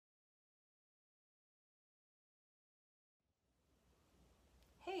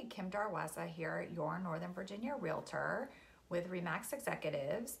Hey, Kim Darwaza here, your Northern Virginia realtor with RE/MAX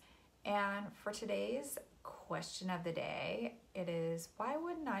Executives. And for today's question of the day, it is, why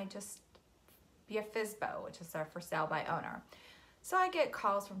wouldn't I just be a FSBO, which is a for sale by owner? So I get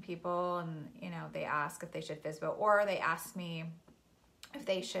calls from people and, they ask if they should FSBO, or they ask me if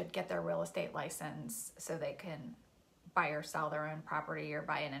they should get their real estate license so they can buy or sell their own property or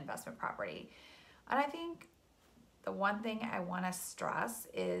buy an investment property. And I think the one thing I want to stress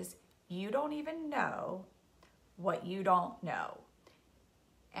is you don't even know what you don't know.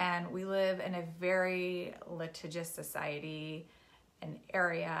 And we live in a very litigious society and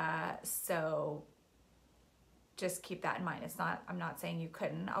area, so just keep that in mind. I'm not saying you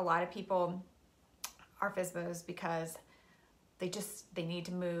couldn't. A lot of people are FSBOs because they need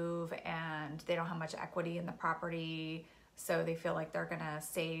to move and they don't have much equity in the property, so they feel like they're gonna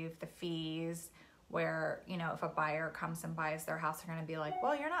save the fees. Where, if a buyer comes and buys their house, they're going to be like,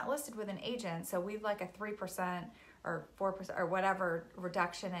 well, you're not listed with an agent, so we'd like a 3% or 4% or whatever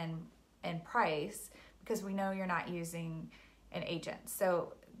reduction in price because we know you're not using an agent.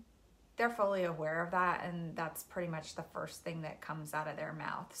 So they're fully aware of that, and that's pretty much the first thing that comes out of their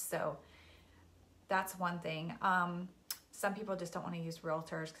mouth. So that's one thing. Some people just don't want to use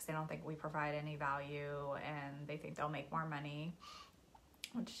realtors because they don't think we provide any value and they think they'll make more money,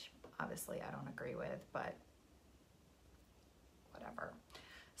 which obviously I don't agree with, but whatever.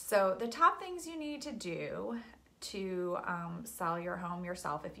 So the top things you need to do to sell your home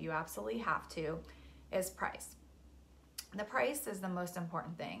yourself, if you absolutely have to, is price. The price is the most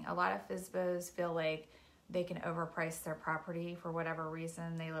important thing. A lot of FSBOs feel like they can overprice their property for whatever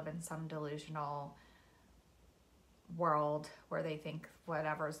reason. They live in some delusional world where they think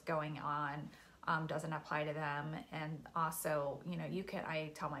whatever's going on doesn't apply to them. And also,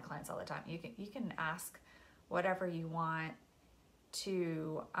 I tell my clients all the time, you can ask whatever you want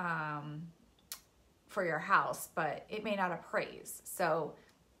to for your house, but it may not appraise. So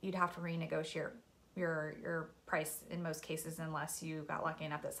you'd have to renegotiate your price in most cases, unless you got lucky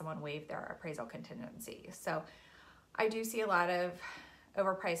enough that someone waived their appraisal contingency. So I do see a lot of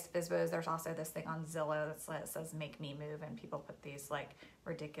overpriced FSBOs. There's also this thing on Zillow that says "make me move," and people put these like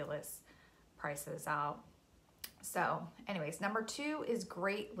ridiculous prices out. So anyways, number 2 is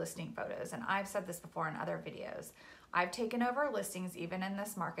great listing photos. And I've said this before in other videos. I've taken over listings even in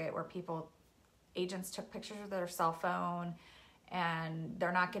this market where agents took pictures with their cell phone and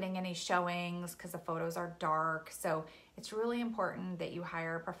they're not getting any showings because the photos are dark. So it's really important that you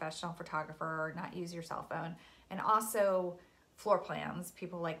hire a professional photographer, not use your cell phone. And also floor plans.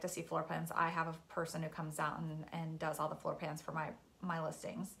 People like to see floor plans. I have a person who comes out and does all the floor plans for my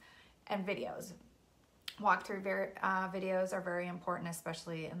listings. And videos. Walkthrough videos are very important,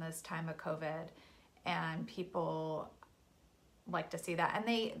 especially in this time of COVID, and people like to see that.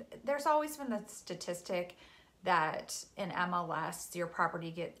 And there's always been the statistic that in MLS, your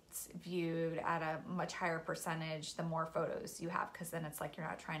property gets viewed at a much higher percentage the more photos you have, because then it's like you're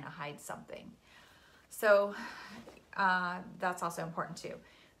not trying to hide something. So that's also important too.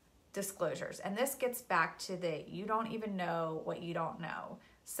 Disclosures. And this gets back to you don't even know what you don't know.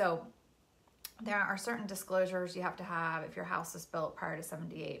 So there are certain disclosures you have to have if your house was built prior to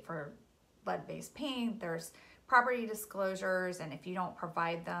 78 for lead-based paint. There's property disclosures, and if you don't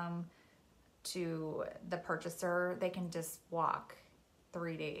provide them to the purchaser, they can just walk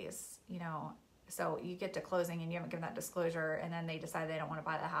 3 days, So you get to closing and you haven't given that disclosure, and then they decide they don't want to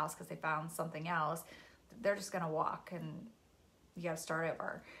buy the house because they found something else. They're just going to walk, and you got to start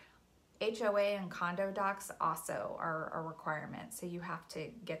over. HOA and Condo Docs also are a requirement, so you have to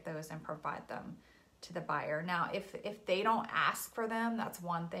get those and provide them to the buyer. Now, if they don't ask for them, that's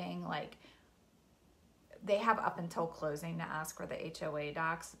one thing. Like, they have up until closing to ask for the HOA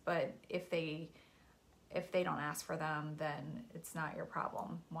docs, but if they don't ask for them, then it's not your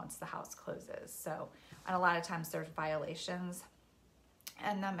problem once the house closes. So, and a lot of times there's violations,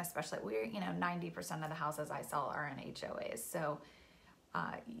 and them especially. 90% of the houses I sell are in HOAs, so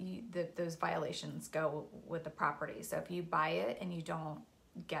those violations go with the property. So if you buy it and you don't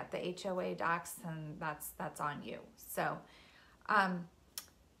get the HOA docs, then that's on you. So, and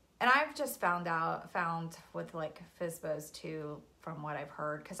I've just found with like FSBOs too, from what I've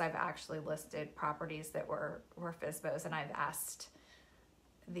heard, because I've actually listed properties that were FSBOs, and I've asked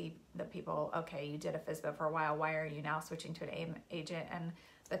the people, okay, you did a FSBO for a while, why are you now switching to an agent? And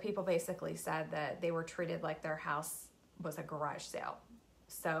the people basically said that they were treated like their house was a garage sale.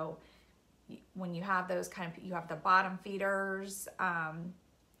 So when you have those you have the bottom feeders,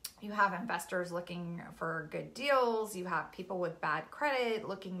 you have investors looking for good deals, you have people with bad credit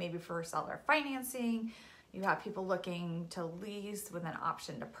looking maybe for seller financing, You have people looking to lease with an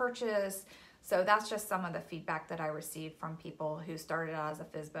option to purchase. So that's just some of the feedback that I received from people who started out as a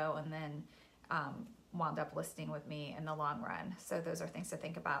FSBO and then wound up listing with me in the long run. So those are things to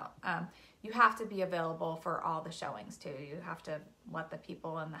think about. You have to be available for all the showings too. You have to let the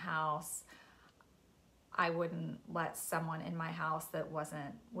people in the house. I wouldn't let someone in my house that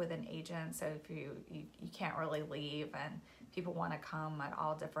wasn't with an agent. So if you can't really leave, and people want to come at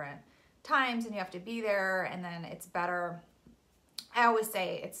all different times and you have to be there, and then it's better. I always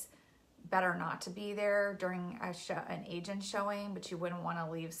say it's better not to be there during an agent showing, but you wouldn't want to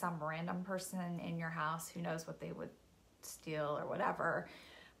leave some random person in your house who knows what they would steal or whatever.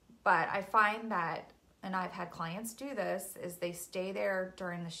 But I find that, and I've had clients do this, is they stay there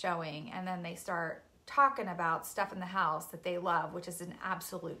during the showing and then they start talking about stuff in the house that they love, which is an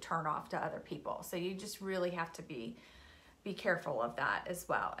absolute turnoff to other people. So you just really have to be careful of that as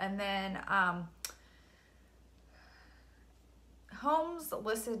well. And then homes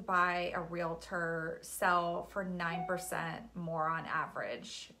listed by a realtor sell for 9% more on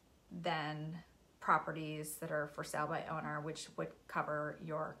average than properties that are for sale by owner, which would cover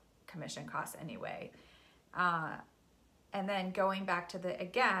your commission costs anyway. And then going back to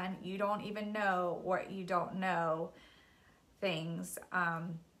again, you don't even know what you don't know things.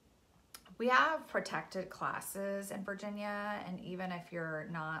 We have protected classes in Virginia, and even if you're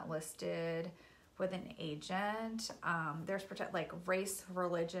not listed with an agent, there's like race,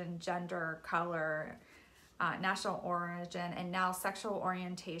 religion, gender, color, national origin, and now sexual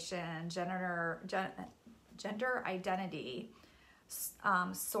orientation, gender identity,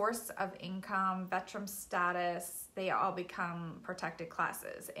 source of income, veteran status. They all become protected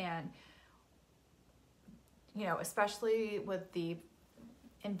classes. And you know, especially with the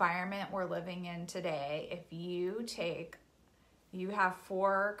environment we're living in today, if you have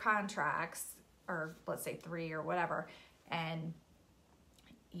 4 contracts, or let's say 3 or whatever, and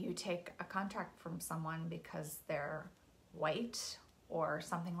you take a contract from someone because they're white or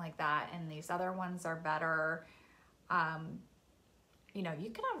something like that, and these other ones are better, you know,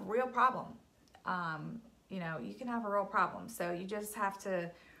 you can have a real problem. You know, you can have a real problem. So you just have to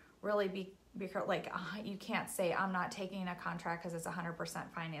really be like, you can't say, I'm not taking a contract because it's 100%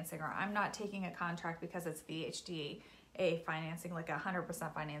 financing, or I'm not taking a contract because it's VHDA financing. Like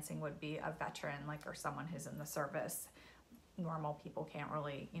 100% financing would be a veteran, like, or someone who's in the service. Normal people can't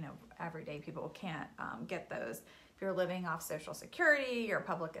really, you know, everyday people can't get those. If you're living off Social Security or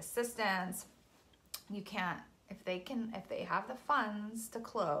public assistance, you can't, if they have the funds to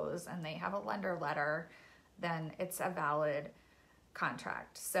close and they have a lender letter, then it's a valid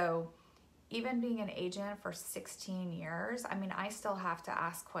contract. So even being an agent for 16 years, I mean, I still have to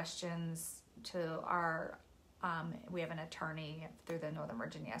ask questions to our, we have an attorney through the Northern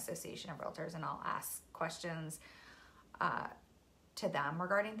Virginia Association of Realtors, and I'll ask questions to them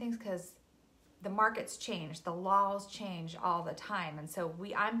regarding things, because the markets change, the laws change all the time. And so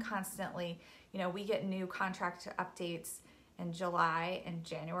I'm constantly, you know, we get new contract updates in July and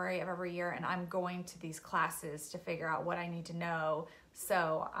January of every year, and I'm going to these classes to figure out what I need to know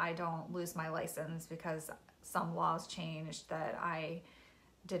so I don't lose my license because some laws changed that I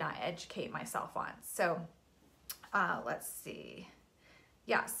did not educate myself on. So let's see.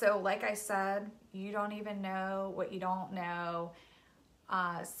 Yeah, so like I said, you don't even know what you don't know.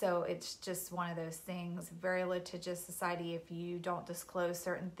 So it's just one of those things, very litigious society. If you don't disclose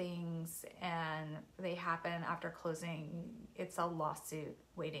certain things and they happen after closing, it's a lawsuit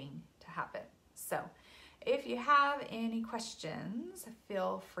waiting to happen. So if you have any questions,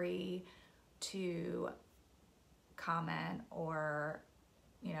 feel free to comment or,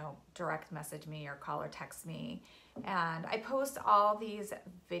 you know, direct message me or call or text me. And I post all these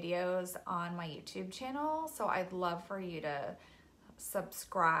videos on my YouTube channel, so I'd love for you to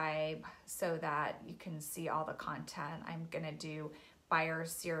subscribe so that you can see all the content. I'm gonna do buyer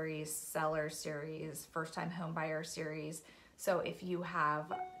series, seller series, first time home buyer series. So if you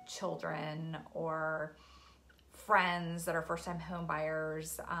have children or friends that are first time home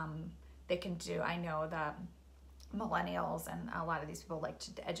buyers, they can do, I know that millennials and a lot of these people like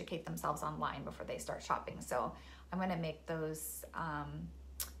to educate themselves online before they start shopping. So I'm gonna make those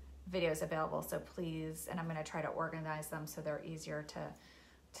videos available, so please, and I'm going to try to organize them so they're easier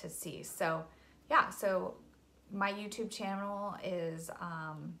to see. So yeah, so my YouTube channel is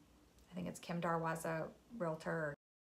I think it's Kim Darwaza Realtor.